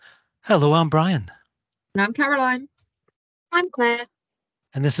Hello, I'm Brian, And I'm Caroline. I'm Claire.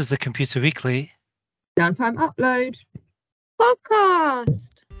 and this is the Computer Weekly. Downtime upload.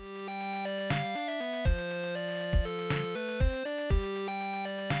 Podcast.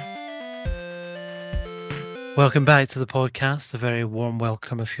 Welcome back to the podcast. A very warm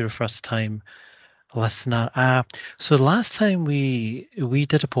welcome if you're a first-time listener. So the last time we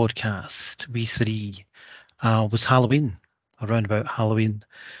did a podcast, we three, was Halloween, around about Halloween.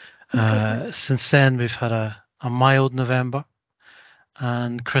 Since then, we've had a mild November,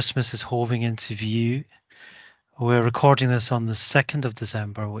 and Christmas is hoving into view. We're recording this on the 2nd of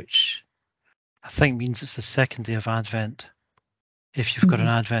December, which I think means it's the second day of Advent, if you've got an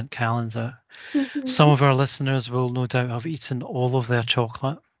Advent calendar. Some of our listeners will no doubt have eaten all of their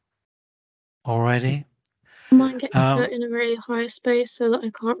chocolate already. Mine gets put in a really high space so that I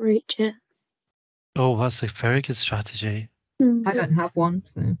can't reach it. Oh, that's a very good strategy. I don't have one,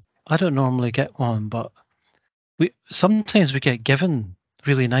 so I don't normally get one, but sometimes we get given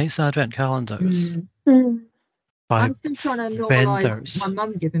really nice Advent calendars by I'm still trying to vendors. normalise my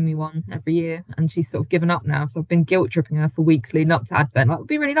mum giving me one every year, and she's sort of given up now. So I've been guilt tripping her for weeks leading up to Advent. Like, it would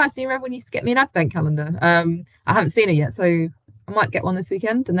be really nice. Do you remember when you used to get me an Advent calendar? I haven't seen it yet, so I might get one this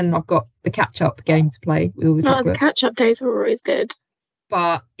weekend, and then I've got the catch-up game to play with all the chocolate. The catch-up days are always good.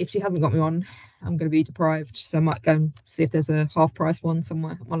 But if she hasn't got me one, I'm going to be deprived. So I might go and see if there's a half-price one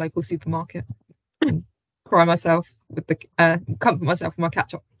somewhere at my local supermarket. And cry myself with the comfort myself with my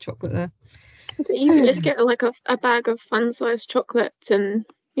catch-up chocolate there. So you could just get like a bag of fun-sized chocolates and,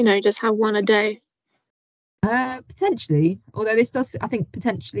 just have one a day. Potentially, although this does, I think,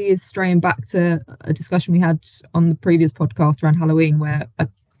 potentially is straying back to a discussion we had on the previous podcast around Halloween, where I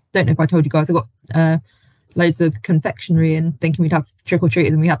don't know if I told you guys, I got loads of confectionery and thinking we'd have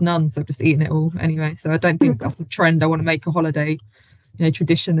trick-or-treaters and we had none, so I've just eaten it all anyway. So I don't think that's a trend I want to make a holiday,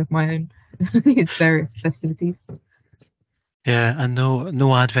 tradition of my own. These various festivities. Yeah, and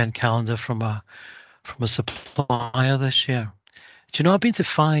no Advent calendar from a supplier this year. Do you know, I've been to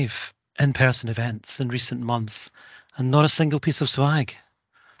 5 in-person events in recent months and not a single piece of swag.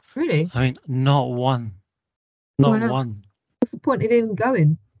 Really? I mean, not one. Not one. What's the point of even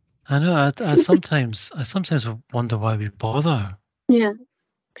going? I know. I sometimes wonder why we bother. Yeah,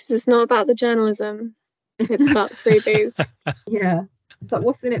 because it's not about the journalism. It's about the freebies. Yeah. It's like,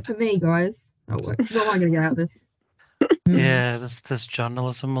 what's in it for me, guys? What am I going to get out of this? Yeah, this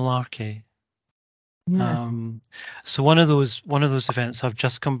journalism malarkey. Yeah. So one of those events I've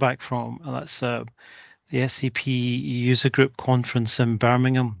just come back from, and that's the SAP user group conference in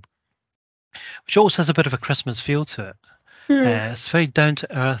Birmingham, which also has a bit of a Christmas feel to it. It's a very down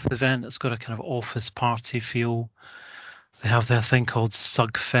to earth event. It's got a kind of office party feel. They have their thing called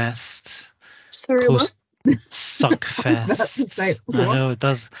Sugfest. Sorry, what? Sugfest. I know it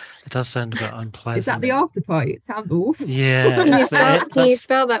does sound a bit unpleasant. Is that the after party? It sounds awful. Yeah. Can you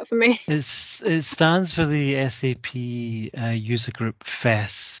spell that for me? It stands for the SAP User Group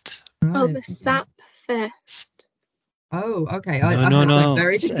Fest. Oh, the SAP Fest. Oh, okay. No.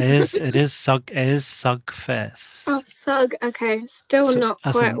 It is Sugfest. Oh, Sug. Okay, still not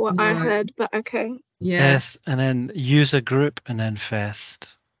quite what I heard, but okay. Yeah. Yes, and then User Group and then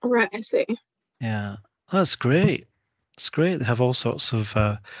Fest. Right, I see. Yeah. That's great. It's great. They have all sorts of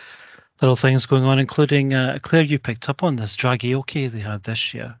little things going on, including Claire, you picked up on this Dragioke they had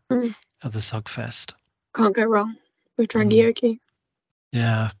this year at the Sugfest. Can't go wrong with Dragioke.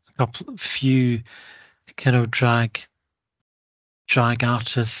 Yeah, few kind of drag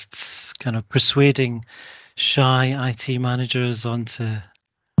artists kind of persuading shy IT managers onto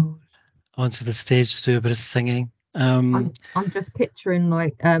the stage to do a bit of singing. I'm just picturing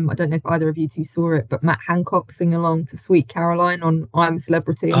I don't know if either of you two saw it, but Matt Hancock sing along to Sweet Caroline on I'm a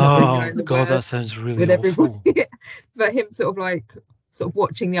Celebrity. Oh God, that sounds really with awful. Everybody. But him sort of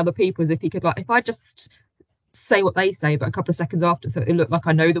watching the other people as if he could if I just say what they say, but a couple of seconds after, so it looked like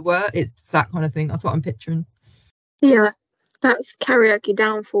I know the word. It's that kind of thing. That's what I'm picturing. Yeah, that's karaoke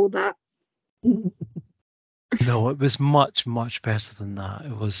downfall. That. No, it was much better than that.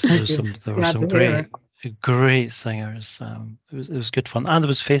 There were some great singers. It was good fun, and there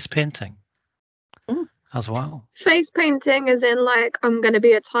was face painting as well. Face painting as in I'm going to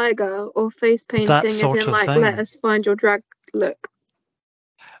be a tiger, or face painting as in let us find your drag look.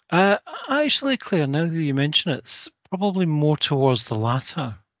 Actually, Claire, now that you mention it, it's probably more towards the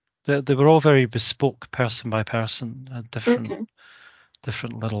latter. They were all very bespoke, person by person, different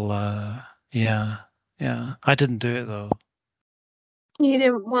little. Yeah. I didn't do it though. You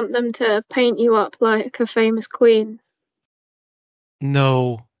didn't want them to paint you up like a famous queen?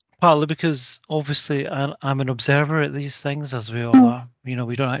 No, Partly because obviously I'm an observer at these things, as we all are. We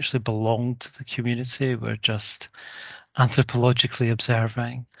don't actually belong to the community. We're just anthropologically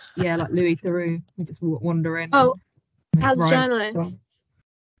observing. Yeah, like Louis Theroux. We just wander in. Oh, as journalists.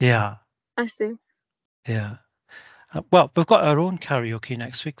 Yeah. I see. Yeah. Well, we've got our own karaoke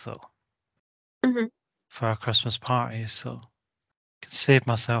next week, though, for our Christmas party, so I can save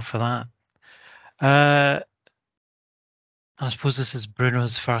myself for that. I suppose this is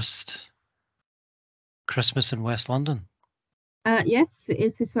Bruno's first Christmas in West London. Yes, it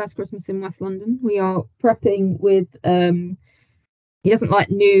is his first Christmas in West London. We are prepping with. He doesn't like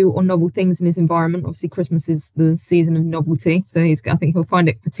new or novel things in his environment. Obviously, Christmas is the season of novelty, so I think he'll find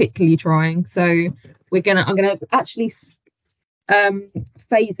it particularly trying. So I'm gonna actually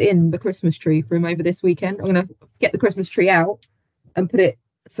phase in the Christmas tree for him over this weekend. I'm gonna get the Christmas tree out and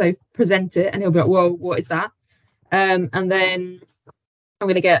present it, and he'll be like, "Well, what is that?" And then I'm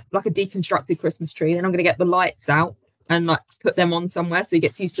gonna get like a deconstructed Christmas tree, and I'm gonna get the lights out and like put them on somewhere so he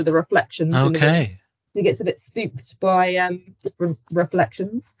gets used to the reflections. Okay. He gets a bit spooked by different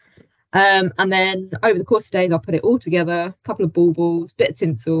reflections. And then over the course of days, I'll put it all together, a couple of baubles, bit of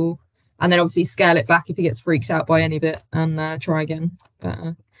tinsel, and then obviously scale it back if he gets freaked out by any of it and try again.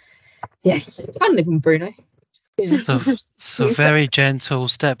 But yes, it's fun living with Bruno. So very gentle,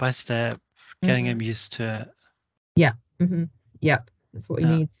 step by step, getting him used to it. Yeah. Yep, that's what he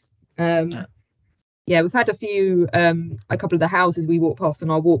needs. Yeah, we've had a couple of the houses we walk past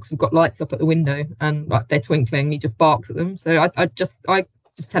on our walks have got lights up at the window and like they're twinkling. He just barks at them. So I just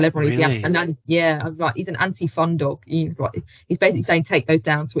tell everyone really? I'm like, he's an anti-fun dog. He's basically saying take those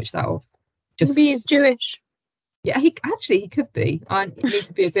down, switch that off. Maybe he's Jewish. Yeah, he could be. I need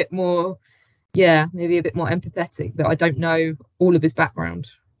to be a bit more, maybe a bit more empathetic. But I don't know all of his background,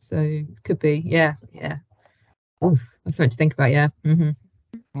 so could be. Yeah. Oh, that's something to think about. Yeah.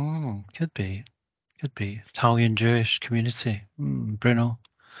 Could be Italian Jewish community. Bruno.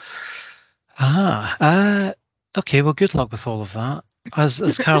 Okay. Well, good luck with all of that.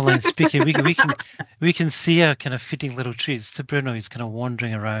 As Caroline's speaking, we can see her kind of feeding little treats to Bruno. He's kind of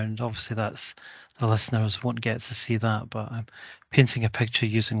wandering around. Obviously, that's the listeners won't get to see that, but I'm painting a picture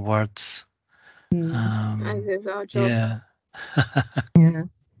using words. As is our job. Yeah. Yeah.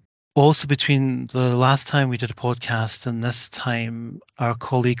 Also, between the last time we did a podcast and this time, our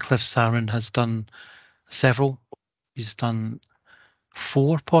colleague Cliff Sarin has done several. He's done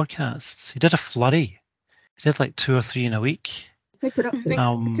 4 podcasts. He did a flurry. He did like 2 or 3 in a week. So productive.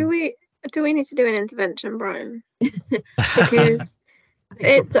 Do we need to do an intervention, Brian? Because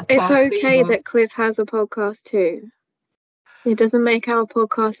it's okay that Cliff has a podcast too. It doesn't make our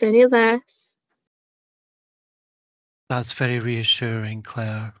podcast any less. That's very reassuring,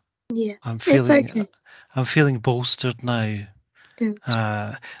 Claire. Yeah, I'm feeling okay. I'm feeling bolstered now. Good.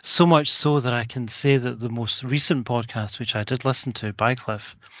 So much so that I can say that the most recent podcast, which I did listen to by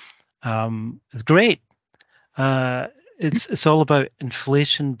Cliff, is great. It's all about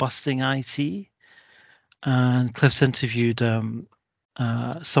inflation busting IT, and Cliff's interviewed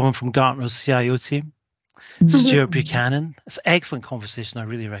someone from Gartner's CIO team, Stuart Buchanan. It's an excellent conversation. I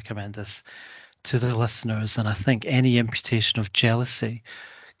really recommend this to the listeners, and I think any imputation of jealousy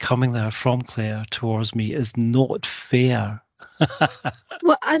coming there from Claire towards me is not fair.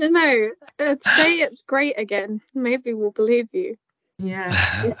 Well, I don't know. Say it's great again. Maybe we'll believe you.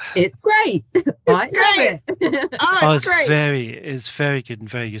 Yeah, it's great. I love it. It's great. It's very good and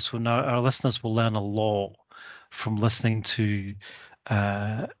very useful. Now, our listeners will learn a lot from listening to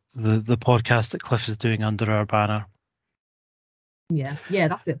the podcast that Cliff is doing under our banner. Yeah,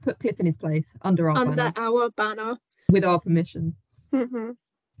 that's it. Put Cliff in his place under our banner with our permission.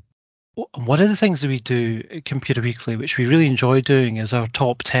 One of the things that we do at Computer Weekly, which we really enjoy doing, is our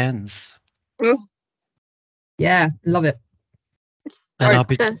top 10s. Yeah, love it. And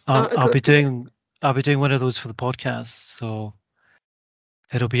I'll be doing one of those for the podcast, so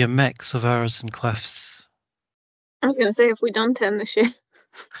it'll be a mix of ours and Cliff's. I was going to say, have we done 10 this year?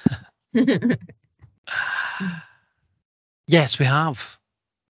 Yes, we have.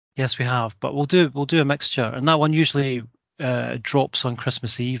 But we'll do a mixture, and that one usually drops on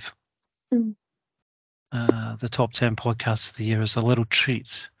Christmas Eve. The top 10 podcasts of the year is a little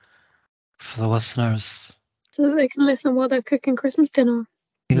treat for the listeners, so that they can listen while they're cooking Christmas dinner.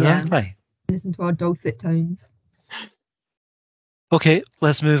 Exactly. Yeah. Listen to our dulcet tones. Okay,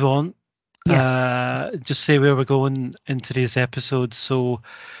 let's move on. Just say where we're going in today's episode. So,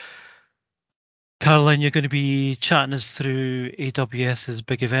 Caroline, you're going to be chatting us through AWS's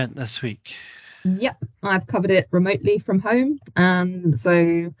big event this week. Yep, I've covered it remotely from home, and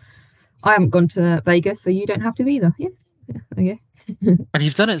so I haven't gone to Vegas, so you don't have to either. Yeah. Okay. And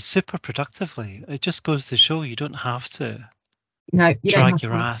you've done it super productively. It just goes to show you don't have to No, you don't have drag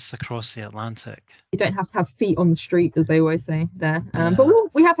your to. ass across the Atlantic. You don't have to have feet on the street, as they always say there. Yeah. But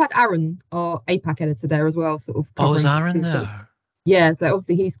we have had Aaron, our APAC editor, there as well, sort of Oh, is covering. Aaron there? Yeah, so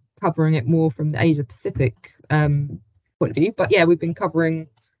obviously he's covering it more from the Asia Pacific point of view. But yeah, we've been covering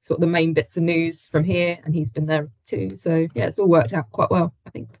sort of the main bits of news from here, and he's been there too. So yeah, it's all worked out quite well, I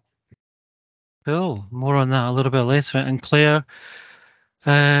think. Cool. More on that a little bit later. And Claire,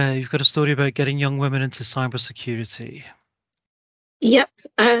 you've got a story about getting young women into cybersecurity. Yep.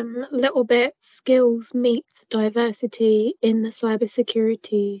 Little bit skills meets diversity in the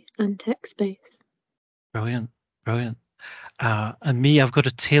cybersecurity and tech space. Brilliant. Brilliant. And me, I've got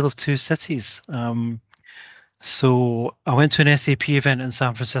a tale of two cities. So I went to an SAP event in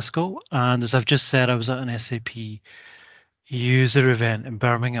San Francisco, and as I've just said, I was at an SAP user event in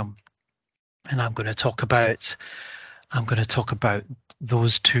Birmingham, and I'm going to talk about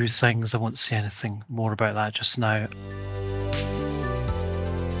those two things. I won't say anything more about that just now.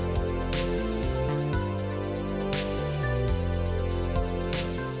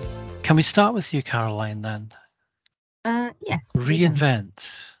 Can we start with you, Caroline, then? Yes.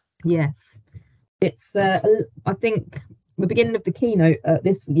 reInvent. Yes. It's, I think, the beginning of the keynote at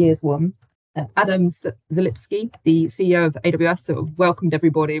this year's one, Adam Zalipsky, the CEO of AWS, sort of welcomed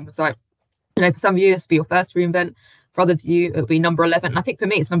everybody and was like, for some of you, this will be your first reInvent. For others of you, it'll be number 11. And I think for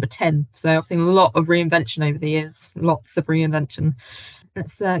me, it's number 10. So I've seen a lot of reinvention over the years, lots of reinvention.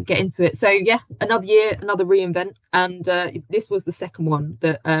 Let's get into it. So yeah, another year, another reInvent. And this was the second one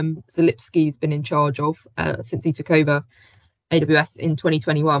that Zalipsky's been in charge of since he took over AWS in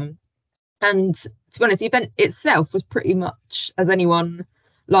 2021. And to be honest, the event itself was pretty much, as anyone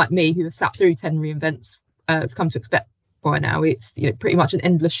like me who has sat through 10 reinvents has come to expect by now, it's pretty much an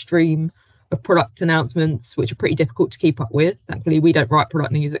endless stream of product announcements, which are pretty difficult to keep up with. Thankfully, we don't write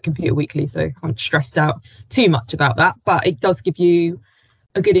product news at Computer Weekly, so I'm stressed out too much about that. But it does give you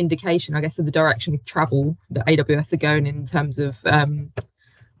a good indication, I guess, of the direction of travel that AWS are going in terms of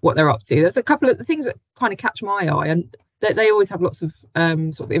what they're up to. There's a couple of the things that kind of catch my eye, and they always have lots of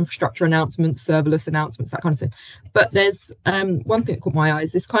sort of infrastructure announcements, serverless announcements, that kind of thing. But there's one thing that caught my eye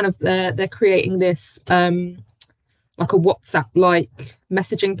is this kind of they're creating this like a WhatsApp-like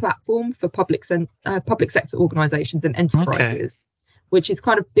messaging platform for public sector organisations and enterprises, which is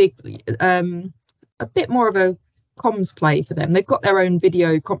kind of big, a bit more of a comms play for them. They've got their own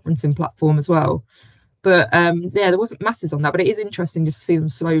video conferencing platform as well. But there wasn't masses on that, but it is interesting just to see them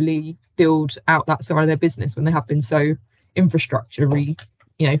slowly build out that side of their business when they have been so infrastructure-y,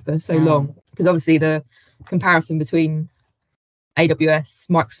 for so long. Because obviously the comparison between AWS,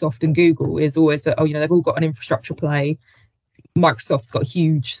 Microsoft and Google is always that, they've all got an infrastructure play. Microsoft's got a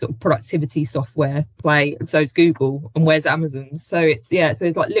huge sort of productivity software play, and so is Google, and where's Amazon? So it's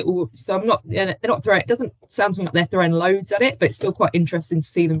like little, so I'm not, they're not throwing, it doesn't sound to me like they're throwing loads at it, but it's still quite interesting to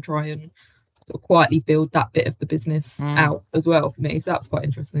see them try and sort of quietly build that bit of the business out as well for me. So that's quite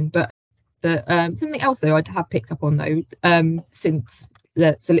interesting. But something else though I have picked up on though since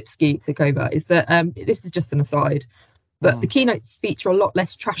Zalipsky took over is that this is just an aside, but the keynotes feature a lot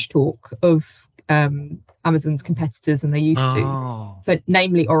less trash talk of Amazon's competitors than they used to. So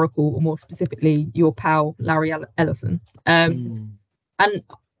namely Oracle, or more specifically your pal Larry Ellison. And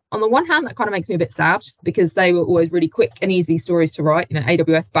on the one hand, that kind of makes me a bit sad because they were always really quick and easy stories to write.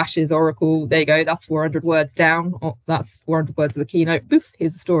 AWS bashes Oracle. There you go. That's 400 words down. Or that's 400 words of the keynote. Boof,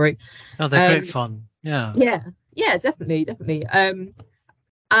 here's the story. Oh, they're great fun. Yeah. Yeah, definitely. But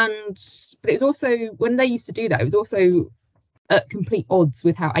it was also, when they used to do that, it was also at complete odds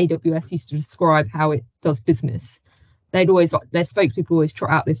with how AWS used to describe how it does business. They'd always, their spokespeople always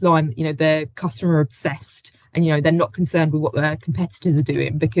trot out this line, they're customer obsessed, and they're not concerned with what their competitors are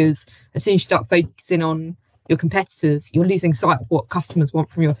doing, because as soon as you start focusing on your competitors, you're losing sight of what customers want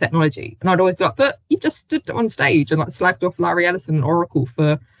from your technology. And I'd always be like, but you've just stood on stage and slagged off Larry Ellison and Oracle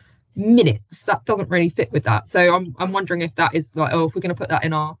for minutes. That doesn't really fit with that. So I'm wondering if that is if we're going to put that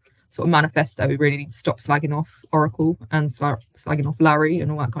in our sort of manifesto, we really need to stop slagging off Oracle and slagging off Larry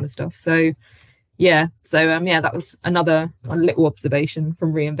and all that kind of stuff. So that was another little observation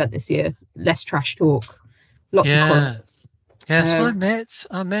from reInvent this year. Less trash talk, lots of comments. Yeah, so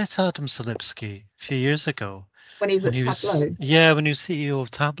I met Adam Zalipsky a few years ago when he was at Tableau. When he was CEO of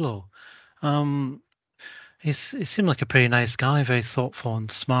Tableau. He seemed like a pretty nice guy, very thoughtful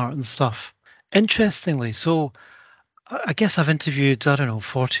and smart and stuff. Interestingly, so I guess I've interviewed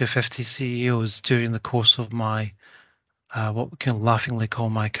 40 or 50 CEOs during the course of my what we can laughingly call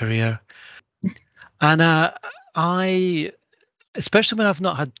my career. And I, especially when I've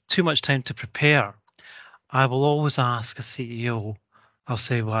not had too much time to prepare, I will always ask a CEO, I'll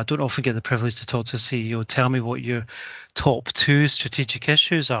say, well, I don't often get the privilege to talk to a CEO. Tell me what your top 2 strategic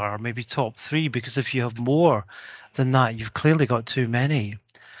issues are, or maybe top 3, because if you have more than that, you've clearly got too many.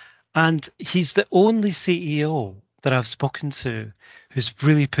 And he's the only CEO that I've spoken to who's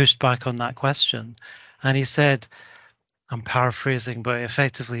really pushed back on that question. And he said, I'm paraphrasing, but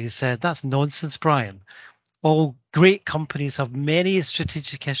effectively he said, that's nonsense, Brian. All great companies have many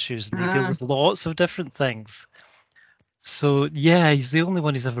strategic issues and they deal with lots of different things. So yeah, he's the only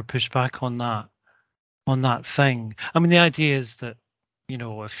one who's ever pushed back on that thing. I mean, the idea is that, you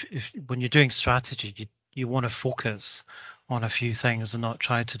know, if when you're doing strategy, you want to focus on a few things and not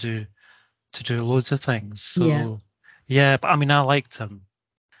try to do loads of things. So yeah, but I mean, I liked him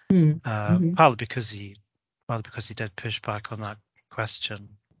partly because he did push back on that question.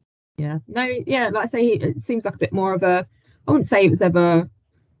 Yeah, no, yeah, like I say, it seems like a bit more of a, I wouldn't say it was ever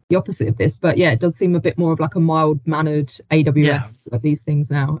the opposite of this, but yeah, it does seem a bit more of like a mild-mannered AWS at these things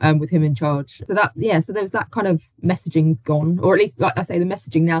now, with him in charge. So that, yeah, so there's that kind of messaging's gone, or at least, like I say, the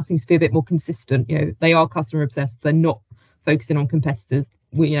messaging now seems to be a bit more consistent. You know, they are customer obsessed. They're not focusing on competitors.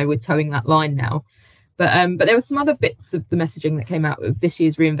 We're towing that line now. But there were some other bits of the messaging that came out of this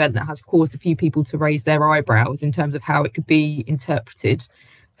year's reInvent that has caused a few people to raise their eyebrows in terms of how it could be interpreted.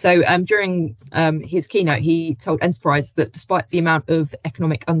 So during his keynote, he told enterprise that despite the amount of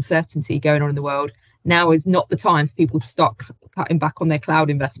economic uncertainty going on in the world, now is not the time for people to start cutting back on their cloud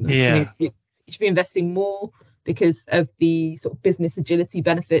investments. Yeah. You should be investing more because of the sort of business agility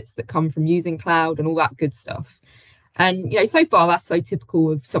benefits that come from using cloud and all that good stuff. And, you know, so far that's so typical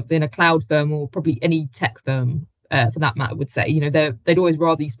of something a cloud firm or probably any tech firm for that matter would say. You know, they'd always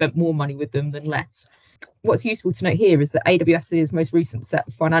rather you spent more money with them than less. What's useful to note here is that AWS's most recent set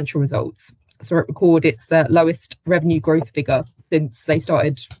of financial results, so it recorded its lowest revenue growth figure since they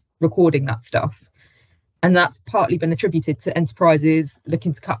started recording that stuff. And that's partly been attributed to enterprises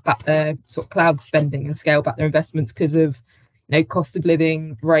looking to cut back their sort of cloud spending and scale back their investments because of, you know, cost of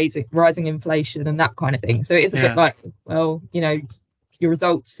living, rising inflation and that kind of thing. So it is a bit like, well, you know, your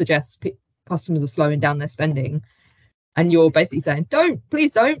results suggest customers are slowing down their spending. And you're basically saying,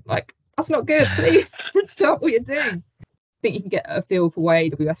 please don't, like, that's not good, please stop what you're doing. I think you can get a feel for why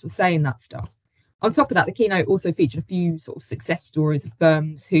AWS was saying that stuff. On top of that, the keynote also featured a few sort of success stories of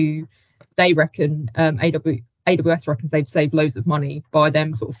firms who they reckon, AWS reckons they've saved loads of money by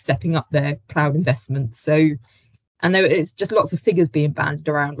them sort of stepping up their cloud investments. So, and there is just lots of figures being banded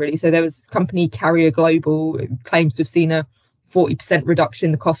around, really. So there was this company, Carrier Global, who claims to have seen a 40% reduction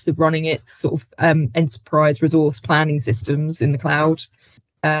in the cost of running its sort of enterprise resource planning systems in the cloud.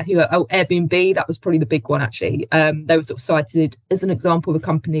 Airbnb, that was probably the big one, actually. They were sort of cited as an example of a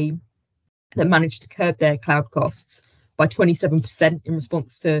company that managed to curb their cloud costs by 27% in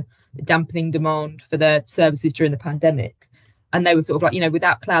response to the dampening demand for their services during the pandemic. And they were sort of like, you know,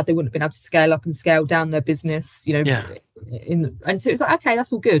 without cloud, they wouldn't have been able to scale up and scale down their business, you know. And so it's like, okay,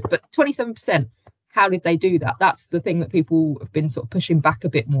 that's all good. But 27%, how did they do that? That's the thing that people have been sort of pushing back a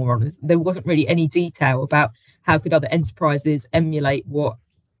bit more on. There wasn't really any detail about how could other enterprises emulate what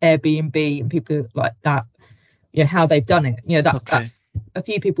Airbnb and people like that, you know, how they've done it. You know, that's a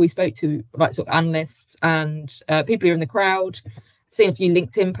few people we spoke to, like sort of analysts and people who are in the crowd. Seen a few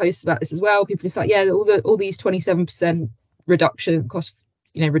LinkedIn posts about this as well. People just like, yeah, all these 27% reductions, cost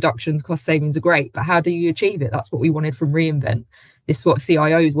savings are great, but how do you achieve it? That's what we wanted from reInvent. This is what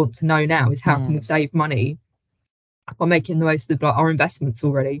CIOs want to know now, is how can we save money by making the most of like our investments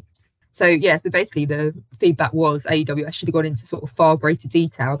already. So yeah, so basically the feedback was AWS should have gone into sort of far greater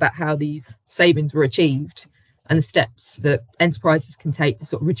detail about how these savings were achieved and the steps that enterprises can take to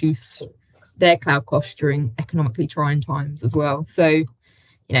sort of reduce their cloud costs during economically trying times as well. So, you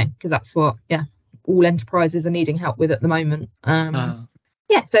know, because that's what, all enterprises are needing help with at the moment.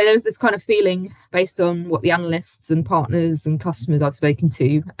 So there was this kind of feeling based on what the analysts and partners and customers I've spoken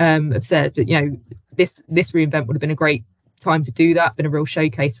to have said that, you know, this reInvent would have been a great time to do that, been a real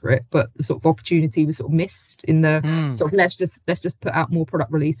showcase for it, but the sort of opportunity was sort of missed in the sort of let's just put out more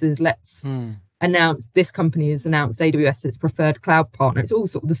product releases, let's announce, this company has announced AWS as its preferred cloud partner. It's all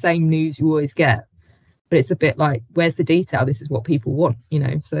sort of the same news you always get, but it's a bit like, where's the detail? This is what people want, you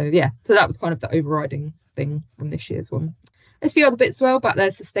know. So yeah, so that was kind of the overriding thing from this year's one. There's a few other bits as well about their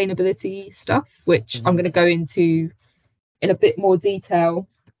sustainability stuff, which I'm going to go into in a bit more detail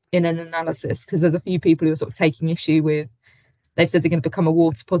in an analysis, because there's a few people who are sort of taking issue with, they've said they're going to become a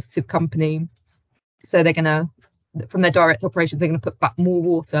water positive company. So they're going to, from their direct operations, they're going to put back more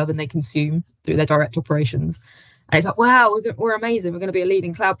water than they consume through their direct operations. And it's like, wow, we're amazing. We're going to be a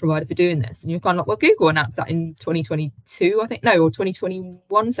leading cloud provider for doing this. And you're kind of like, well, Google announced that in 2022, I think, no, or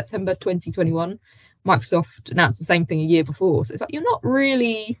 2021, September 2021, Microsoft announced the same thing a year before. So it's like, you're not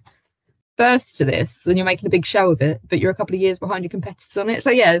really first to this and you're making a big show of it, but you're a couple of years behind your competitors on it.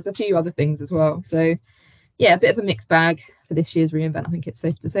 So yeah, there's a few other things as well. So yeah, a bit of a mixed bag for this year's reInvent, I think it's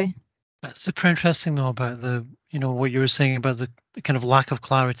safe to say. That's super interesting though about the, what you were saying about the kind of lack of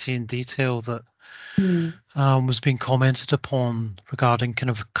clarity and detail that was being commented upon regarding kind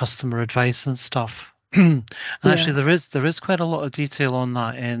of customer advice and stuff. And actually there is quite a lot of detail on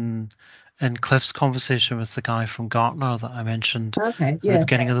that in Cliff's conversation with the guy from Gartner that I mentioned at the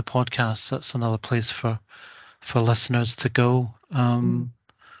beginning of the podcast. That's another place for listeners to go.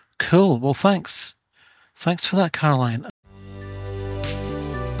 Cool. Well, thanks for that, Caroline.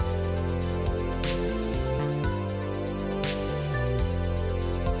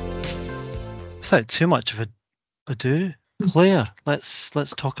 Without too much of ado, Claire, let's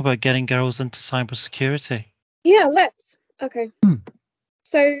talk about getting girls into cybersecurity. Yeah, let's. Okay.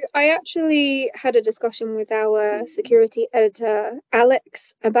 So I actually had a discussion with our security editor,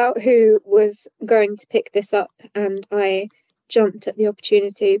 Alex, about who was going to pick this up, and I jumped at the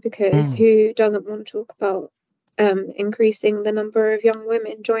opportunity because who doesn't want to talk about increasing the number of young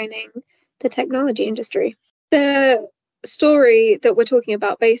women joining the technology industry? The story that we're talking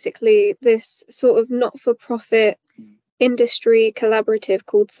about, basically, this sort of not-for-profit industry collaborative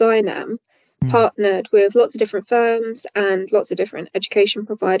called Cynam partnered with lots of different firms and lots of different education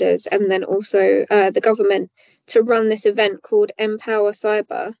providers, and then also the government, to run this event called Empower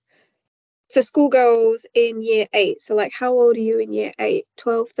Cyber for schoolgirls in year 8. So like, how old are you in year 8?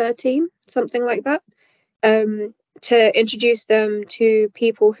 12, 13, something like that, to introduce them to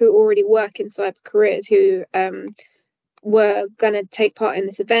people who already work in cyber careers, who were going to take part in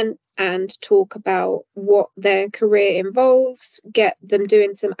this event and talk about what their career involves, get them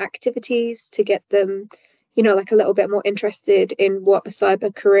doing some activities to get them, like a little bit more interested in what a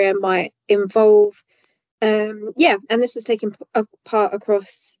cyber career might involve. And this was taking part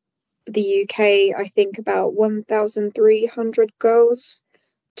across the UK. I think about 1,300 girls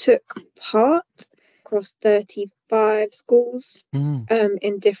took part across 35 schools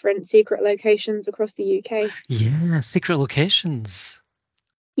in different secret locations across the UK. Yeah, secret locations.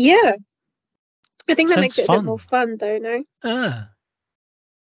 Yeah. I think that makes it fun. a bit more fun though, no?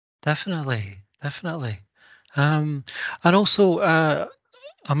 Definitely. And also, I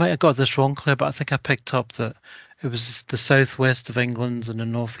might have got this wrong, Claire, but I think I picked up that it was the southwest of England and the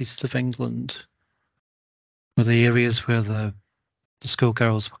northeast of England were the areas where the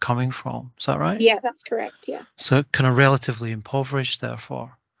schoolgirls were coming from. Is that right? Yeah, that's correct. Yeah. So kind of relatively impoverished,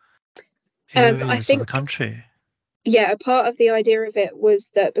 therefore, I areas think of the country. Yeah, a part of the idea of it was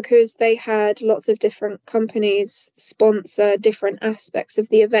that because they had lots of different companies sponsor different aspects of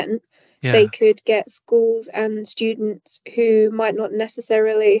the event, they could get schools and students who might not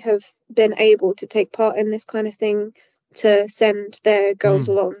necessarily have been able to take part in this kind of thing to send their girls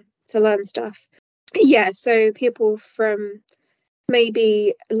along to learn stuff. Yeah, so people from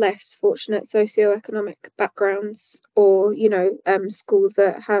maybe less fortunate socioeconomic backgrounds, or schools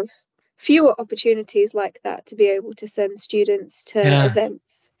that have fewer opportunities like that to be able to send students to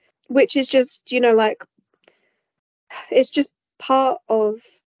events, which is just it's just part of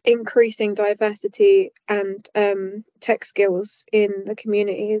increasing diversity and tech skills in the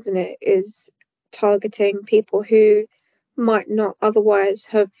community, isn't it? Is targeting people who might not otherwise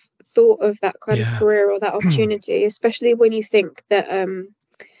have thought of that kind of career or that opportunity, especially when you think that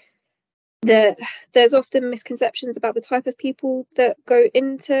there's often misconceptions about the type of people that go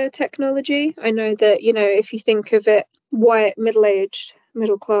into technology. I know that, if you think of it, white, middle-aged,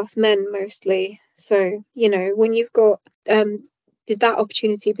 middle-class men mostly. So, when you've got that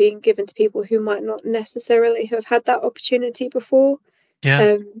opportunity being given to people who might not necessarily have had that opportunity before,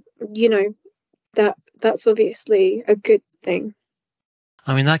 that's obviously a good thing.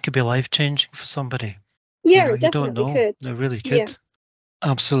 I mean, that could be life-changing for somebody. Yeah, it definitely could. It really could. Yeah.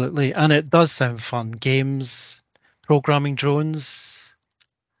 Absolutely. And it does sound fun. Games, programming drones.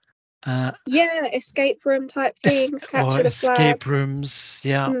 Escape room type things, capture the flag. Escape rooms.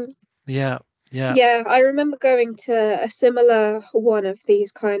 Yeah. Yeah, I remember going to a similar one of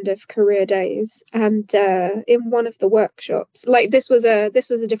these kind of career days, and in one of the workshops, like this was a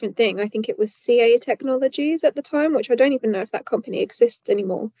different thing. I think it was CA Technologies at the time, which I don't even know if that company exists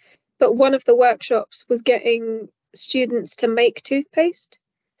anymore. But one of the workshops was getting students to make toothpaste.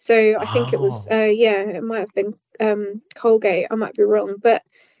 So I think it was it might have been Colgate, I might be wrong, but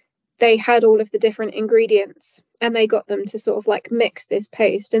they had all of the different ingredients and they got them to sort of like mix this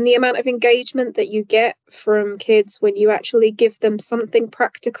paste. And the amount of engagement that you get from kids when you actually give them something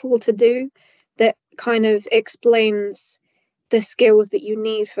practical to do that kind of explains the skills that you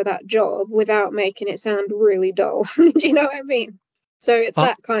need for that job without making it sound really dull. Do you know what I mean? So it's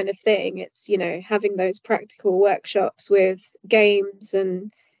that kind of thing. It's, you know, having those practical workshops with games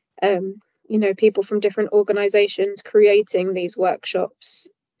and, you know, people from different organizations creating these workshops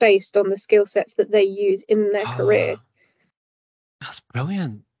based on the skill sets that they use in their career. That's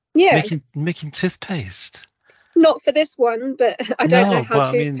brilliant. Yeah. Making toothpaste. Not for this one, but I don't know how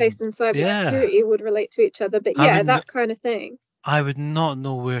toothpaste and cybersecurity would relate to each other. But yeah, that kind of thing. I would not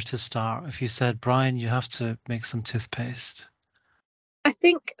know where to start if you said, Brian, you have to make some toothpaste. I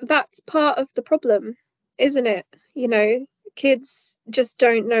think that's part of the problem, isn't it? You know, kids just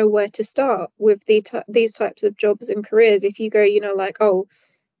don't know where to start with these types of jobs and careers. If you go, you know, like, oh,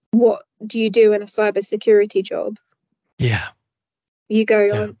 what do you do in a cybersecurity job? Yeah. You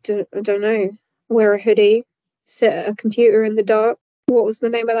go, I don't know, wear a hoodie, sit at a computer in the dark. What was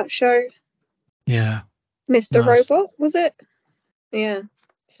the name of that show? Yeah. Mr. Robot, was it? Yeah.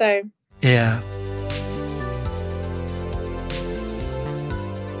 So. Yeah.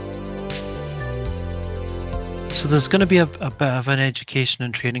 So there's going to be a bit of an education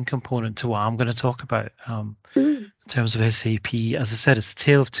and training component to what I'm going to talk about in terms of SAP. As I said, it's a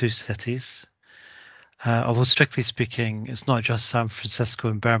tale of two cities. Although strictly speaking, it's not just San Francisco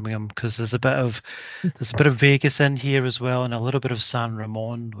and Birmingham, because there's a bit of Vegas in here as well, and a little bit of San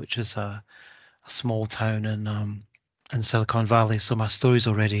Ramon, which is a small town in Silicon Valley. So my story's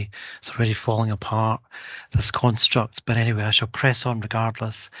already falling apart, this construct. But anyway, I shall press on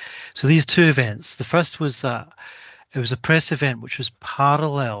regardless. So these two events. The first was it was a press event which was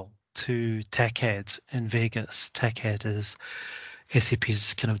parallel to TechEd in Vegas. TechEd is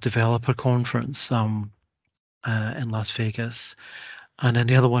SAP's kind of developer conference in Las Vegas. And then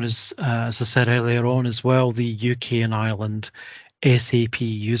the other one is, as I said earlier on as well, the UK and Ireland SAP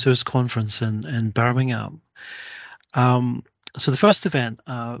Users Conference in Birmingham. So the first event,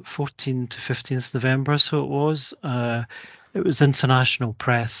 14th to 15th November, so it was international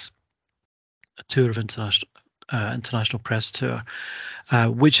press, a tour of international press tour,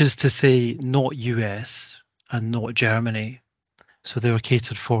 which is to say not US and not Germany. So they were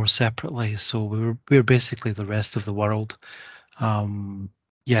catered for separately. So we were basically the rest of the world.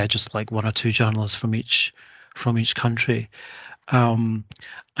 Just like one or two journalists from each country. And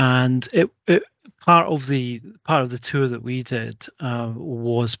it part of the tour that we did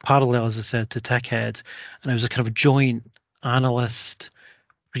was parallel, as I said, to TechEd, and it was a kind of joint analyst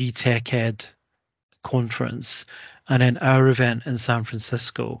pre-TechEd conference, and then our event in San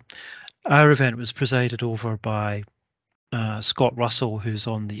Francisco. Our event was presided over by Scott Russell, who's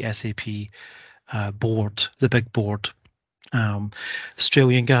on the SAP board, the big board.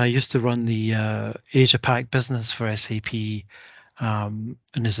 Australian guy, used to run the Asia Pac business for SAP, and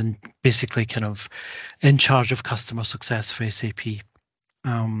is basically kind of in charge of customer success for SAP.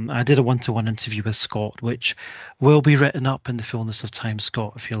 I did a one-to-one interview with Scott, which will be written up in the fullness of time,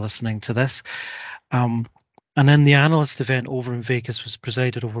 Scott, if you're listening to this. And then the analyst event over in Vegas was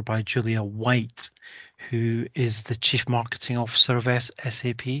presided over by Julia White, who is the Chief Marketing Officer of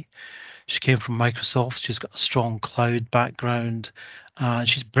SAP. She came from Microsoft. She's got a strong cloud background.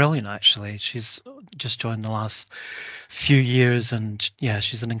 She's brilliant, actually. She's just joined the last few years, and yeah,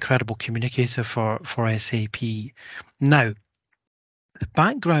 she's an incredible communicator for SAP. Now, the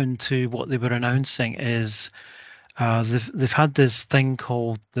background to what they were announcing is they've had this thing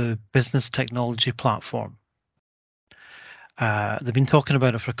called the Business Technology Platform. They've been talking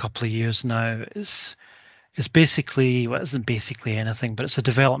about it for a couple of years now. It's basically, well, it isn't basically anything, but it's a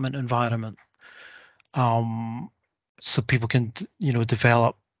development environment. So people can,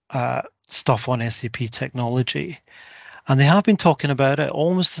 develop stuff on SAP technology. And they have been talking about it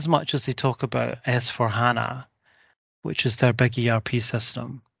almost as much as they talk about S4HANA, which is their big ERP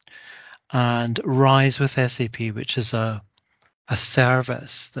system, and Rise with SAP, which is a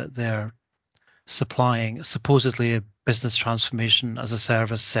service that they're supplying, supposedly a business transformation as a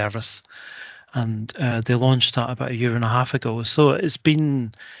service. And they launched that about a year and a half ago. So it's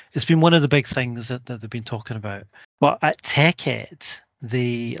been one of the big things that they've been talking about. But at TechEd,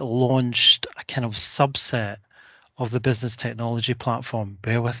 they launched a kind of subset of the business technology platform,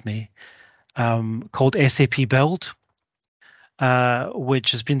 bear with me, called SAP Build,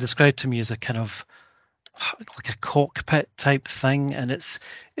 which has been described to me as a kind of like a cockpit type thing, and it's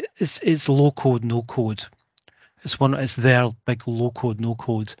low code, no code. It's their big low code, no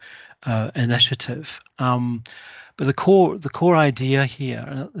code initiative. But the core idea here,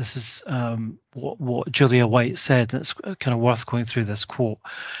 and this is what Julia White said, and it's kind of worth going through this quote.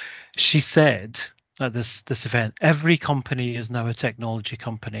 She said at this event, every company is now a technology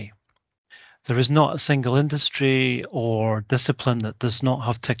company. There is not a single industry or discipline that does not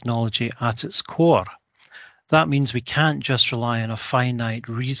have technology at its core. That means we can't just rely on a finite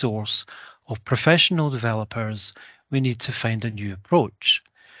resource of professional developers. We need to find a new approach.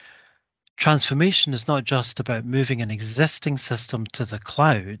 Transformation is not just about moving an existing system to the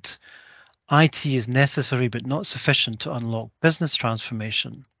cloud. IT is necessary but not sufficient to unlock business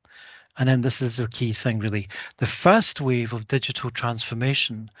transformation. And then this is the key thing, really. The first wave of digital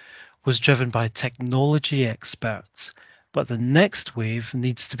transformation was driven by technology experts, but the next wave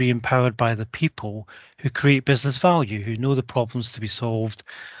needs to be empowered by the people who create business value, who know the problems to be solved,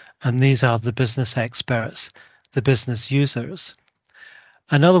 and these are the business experts, the business users.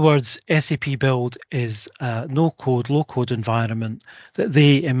 In other words, SAP Build is a no-code, low-code environment that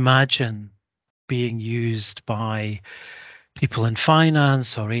they imagine being used by people in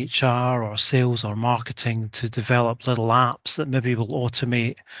finance or HR or sales or marketing to develop little apps that maybe will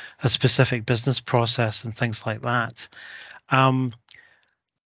automate a specific business process and things like that. And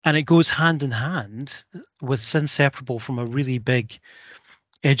it goes hand in hand with, it's inseparable from a really big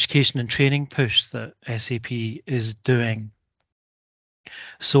education and training push that SAP is doing.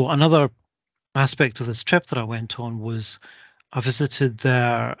 So another aspect of this trip that I went on was I visited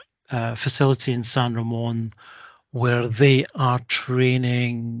their facility in San Ramon, where they are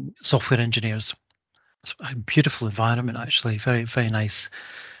training software engineers. It's a beautiful environment, actually. Very, very nice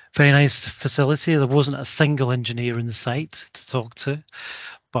facility. There wasn't a single engineer in the site to talk to,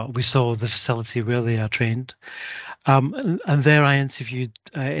 but we saw the facility where they are trained. And there I interviewed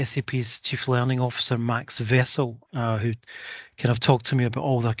SAP's Chief Learning Officer, Max Vessel, who kind of talked to me about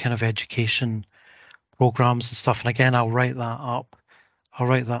all their kind of education programs and stuff. And again, I'll write that up. I'll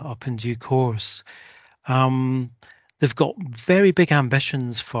write that up in due course. They've got very big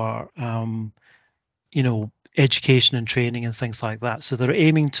ambitions for, education and training and things like that. So they're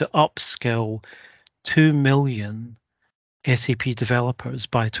aiming to upskill 2 million SAP developers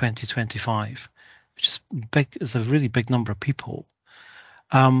by 2025, which is big. Is a really big number of people.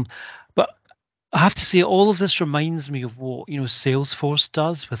 But I have to say, all of this reminds me of what Salesforce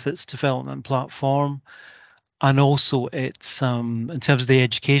does with its development platform. And also it's, in terms of the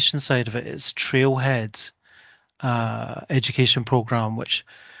education side of it, it's Trailhead education program, which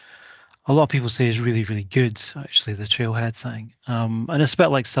a lot of people say is really, really good, actually, the Trailhead thing. And it's a bit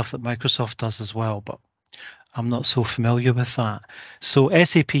like stuff that Microsoft does as well, but I'm not so familiar with that. So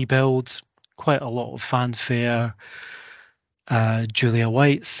SAP Build, quite a lot of fanfare. Julia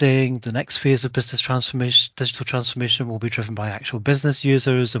White saying the next phase of business transformation, digital transformation, will be driven by actual business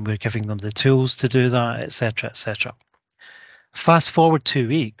users, and we're giving them the tools to do that, etc., etc. Fast forward 2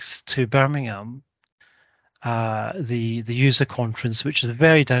 weeks to Birmingham, the user conference, which is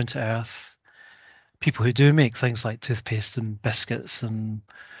very down to earth. People who do make things like toothpaste and biscuits and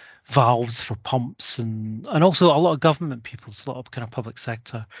valves for pumps, and also a lot of government people, a lot of kind of public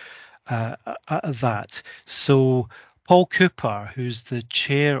sector that. So Paul Cooper, who's the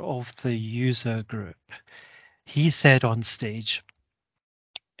chair of the user group, he said on stage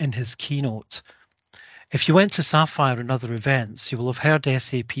in his keynote, if you went to Sapphire and other events, you will have heard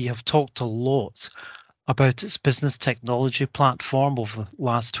SAP have talked a lot about its business technology platform over the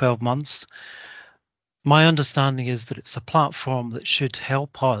last 12 months. My understanding is that it's a platform that should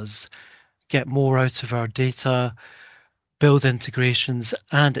help us get more out of our data, build integrations,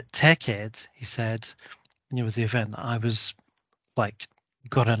 and at TechEd, he said, the event that I was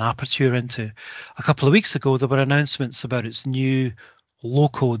got an aperture into a couple of weeks ago, there were announcements about its new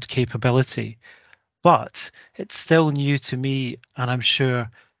low-code capability, but it's still new to me, and I'm sure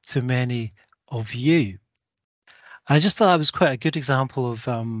to many of you. And I just thought that was quite a good example of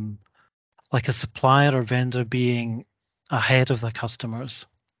like a supplier or vendor being ahead of their customers,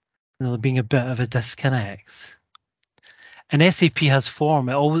 there being a bit of a disconnect. And SAP has form.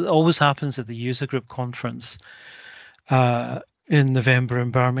 It always happens at the user group conference in November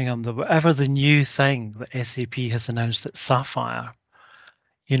in Birmingham. That whatever the new thing that SAP has announced at Sapphire,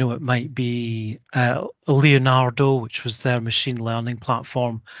 it might be Leonardo, which was their machine learning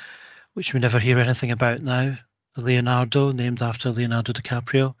platform, which we never hear anything about now. Leonardo, named after Leonardo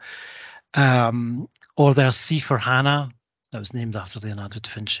DiCaprio, or their C4HANA, that was named after Leonardo da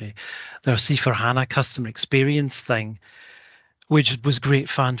Vinci. Their C4HANA customer experience thing, which was great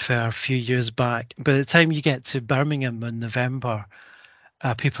fanfare a few years back. By the time you get to Birmingham in November,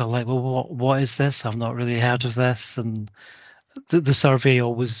 people are like, well, what is this? I've not really heard of this. And the survey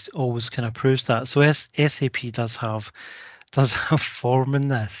always kind of proves that. So SAP does have form in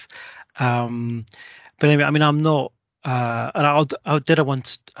this. But anyway, I mean, I'm not, and I did a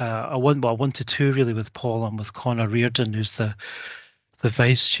 1-to-2 really with Paul and with Connor Reardon, who's the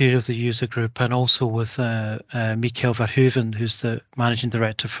vice chair of the user group, and also with Mikael Verhoeven, who's the managing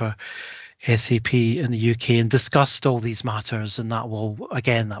director for SAP in the UK, and discussed all these matters. And that will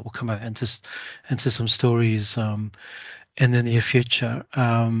come out into some stories in the near future.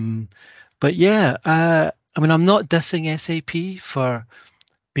 But yeah, I mean, I'm not dissing SAP for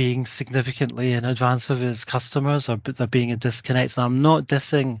being significantly in advance of its customers, or there being a disconnect. And I'm not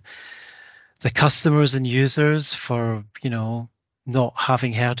dissing the customers and users for, not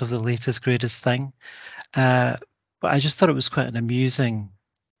having heard of the latest, greatest thing. But I just thought it was quite an amusing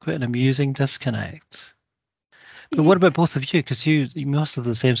disconnect. But what about both of you? Because you must have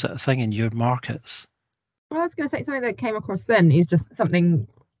the same sort of thing in your markets. Well, I was going to say something that came across then is just something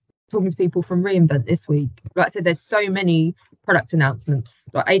talking to people from reInvent this week. Like I said, there's so many product announcements.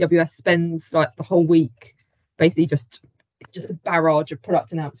 Like AWS spends like the whole week basically it's just a barrage of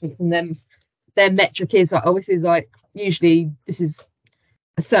product announcements, and then their metric is like, this is like, usually this is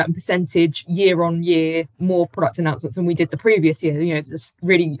a certain percentage year on year more product announcements than we did the previous year, just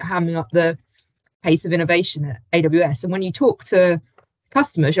really hamming up the pace of innovation at AWS. And when you talk to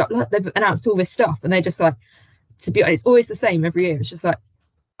customers, you're like, look, they've announced all this stuff, and they're just like, to be honest, it's always the same every year. It's just like,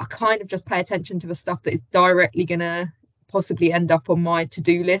 I kind of just pay attention to the stuff that is directly going to possibly end up on my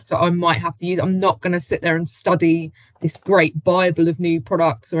to-do list, so I might have to use. I'm not going to sit there and study this great Bible of new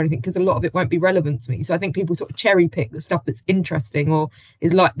products or anything, because a lot of it won't be relevant to me. So I think people sort of cherry pick the stuff that's interesting or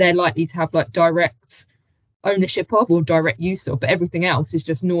is like they're likely to have like direct ownership of or direct use of, but everything else is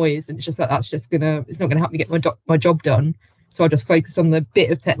just noise, and it's just like, it's not gonna help me get my job done. So I'll just focus on the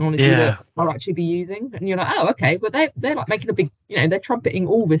bit of technology that I'll actually be using. And you're like, oh, okay, but they're like making a big, they're trumpeting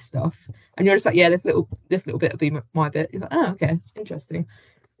all this stuff, and you're just like, yeah, this little bit will be my bit. It's like, oh, okay, interesting.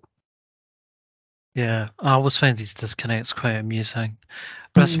 Yeah, I always find these disconnects quite amusing.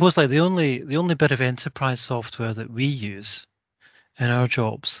 But I suppose like the only bit of enterprise software that we use in our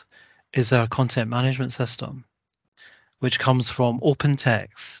jobs is our content management system, which comes from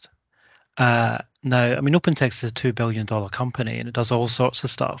OpenText. Now, I mean, OpenText is a $2 billion company, and it does all sorts of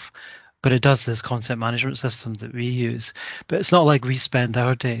stuff, but it does this content management system that we use. But it's not like we spend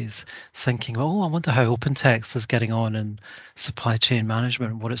our days thinking, oh, I wonder how OpenText is getting on in supply chain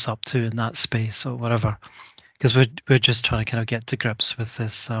management, what it's up to in that space or whatever, because we're just trying to kind of get to grips with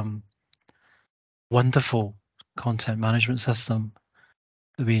this wonderful content management system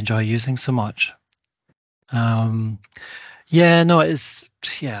that we enjoy using so much. Yeah, no, I guess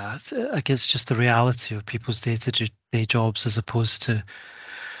it's just the reality of people's day-to-day jobs, as opposed to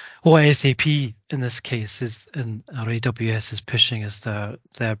what SAP in this case is, and our AWS is pushing as their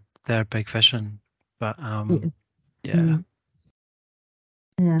big vision. But yeah.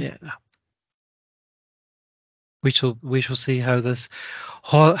 We shall see how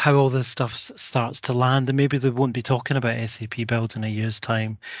all this stuff starts to land, and maybe they won't be talking about SAP Build in a year's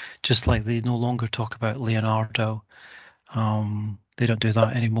time, just like they no longer talk about Leonardo. They don't do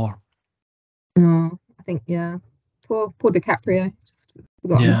that anymore. I think, poor DiCaprio.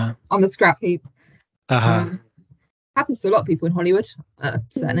 On the scrap heap. Happens to a lot of people in Hollywood at a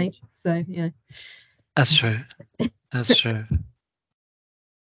certain age. So that's true. That's true.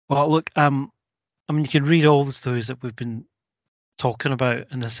 Well, look, I mean, you can read all the stories that we've been talking about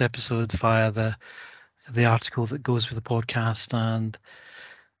in this episode via the article that goes with the podcast, and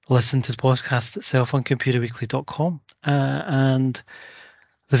listen to the podcast itself on computerweekly.com, and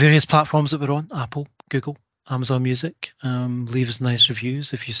the various platforms that we're on: Apple, Google, Amazon Music. Leave us nice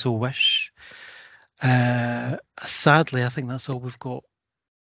reviews if you so wish. Sadly, I think that's all we've got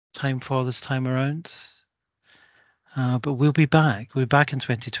time for this time around. But we'll be back. We'll be back in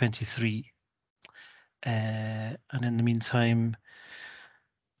 2023. And in the meantime,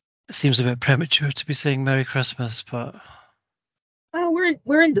 it seems a bit premature to be saying Merry Christmas, but well,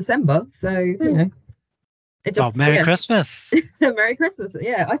 we're in December, so it just Merry Christmas. Merry Christmas.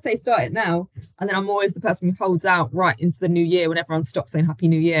 Yeah, I say start it now, and then I'm always the person who holds out right into the new year when everyone stops saying Happy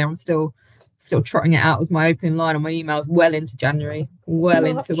New Year. I'm still trotting it out as my opening line on my emails well into January, well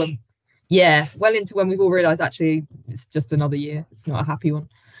into when we've all realised actually it's just another year. It's not a happy one.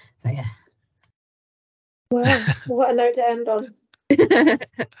 So yeah. Well, what a note to end on.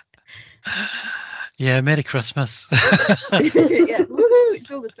 Yeah, Merry Christmas. Yeah, woohoo,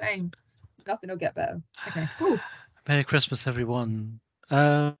 it's all the same. Nothing will get better. Okay, cool. Merry Christmas, everyone.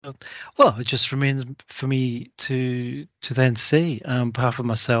 Well, it just remains for me to then say, on behalf of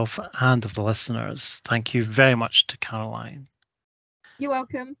myself and of the listeners, thank you very much to Caroline. You're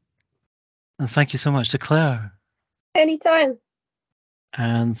welcome. And thank you so much to Claire. Anytime.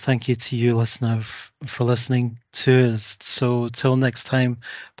 And thank you to you, listener, for listening to us. So till next time,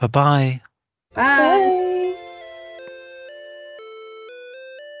 bye-bye. Bye.